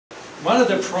One of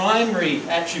the primary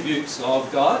attributes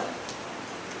of God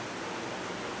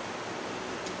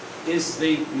is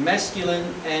the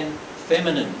masculine and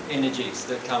feminine energies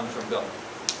that come from God.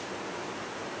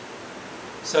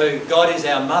 So God is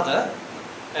our mother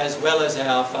as well as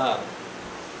our father.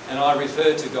 And I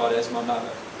refer to God as my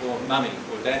mother, or mummy,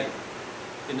 or daddy.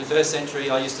 In the first century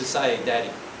I used to say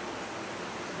daddy.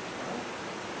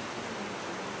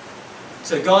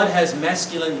 So God has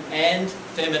masculine and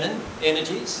feminine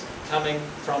energies coming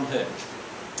from her.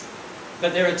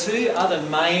 But there are two other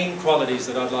main qualities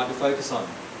that I'd like to focus on.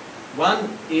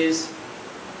 One is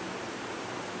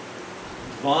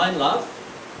divine love,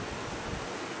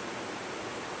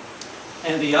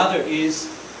 and the other is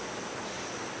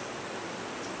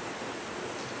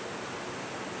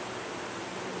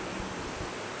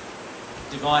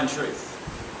divine truth.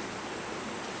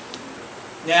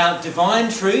 Now, divine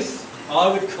truth,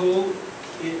 I would call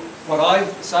it, what I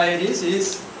say it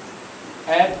is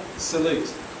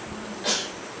absolute.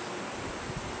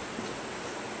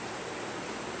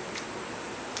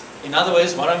 In other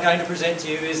words, what I'm going to present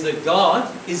to you is that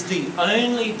God is the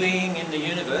only being in the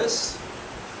universe.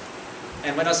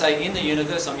 And when I say in the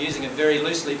universe, I'm using it very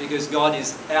loosely because God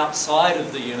is outside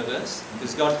of the universe,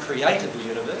 because God created the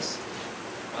universe.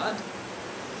 Right?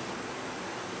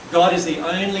 God is the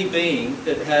only being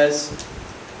that has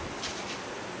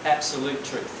absolute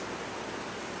truth.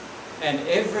 And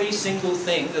every single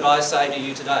thing that I say to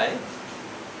you today,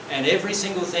 and every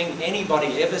single thing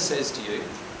anybody ever says to you,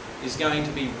 is going to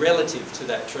be relative to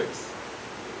that truth.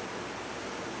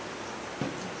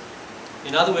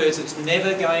 In other words, it's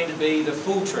never going to be the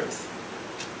full truth.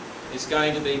 It's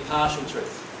going to be partial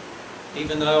truth.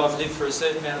 Even though I've lived for a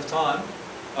certain amount of time,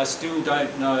 I still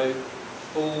don't know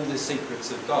all the secrets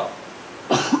of God.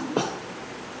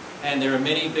 And there are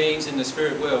many beings in the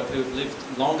spirit world who have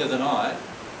lived longer than I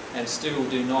and still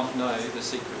do not know the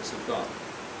secrets of God.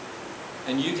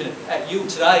 And you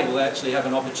today will actually have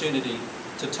an opportunity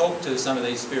to talk to some of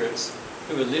these spirits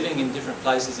who are living in different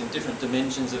places, in different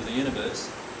dimensions of the universe,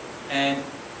 and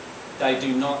they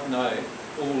do not know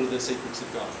all of the secrets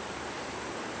of God.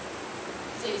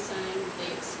 So you're saying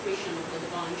the expression of the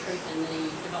divine truth and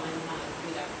the divine love,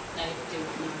 they do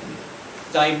not know?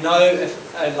 They know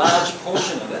a large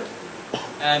portion of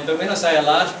it, but when I say a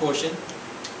large portion,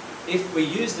 if we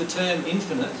use the term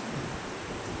infinite,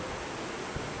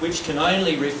 which can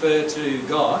only refer to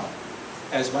God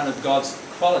as one of God's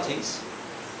qualities,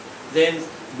 then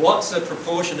what's a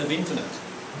proportion of infinite?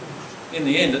 In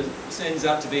the end, it ends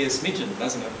up to be a smidgen,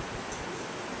 doesn't it?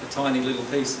 A tiny little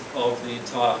piece of the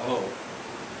entire whole.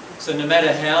 So no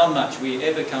matter how much we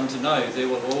ever come to know, there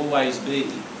will always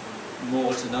be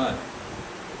more to know.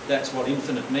 That's what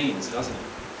infinite means, doesn't it?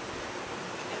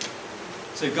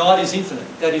 So God is infinite.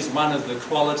 That is one of the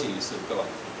qualities of God,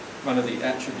 one of the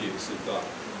attributes of God.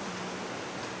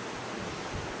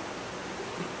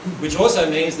 Which also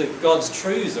means that God's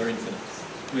truths are infinite,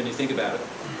 when you think about it,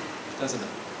 doesn't it?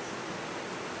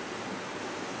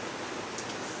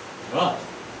 Right.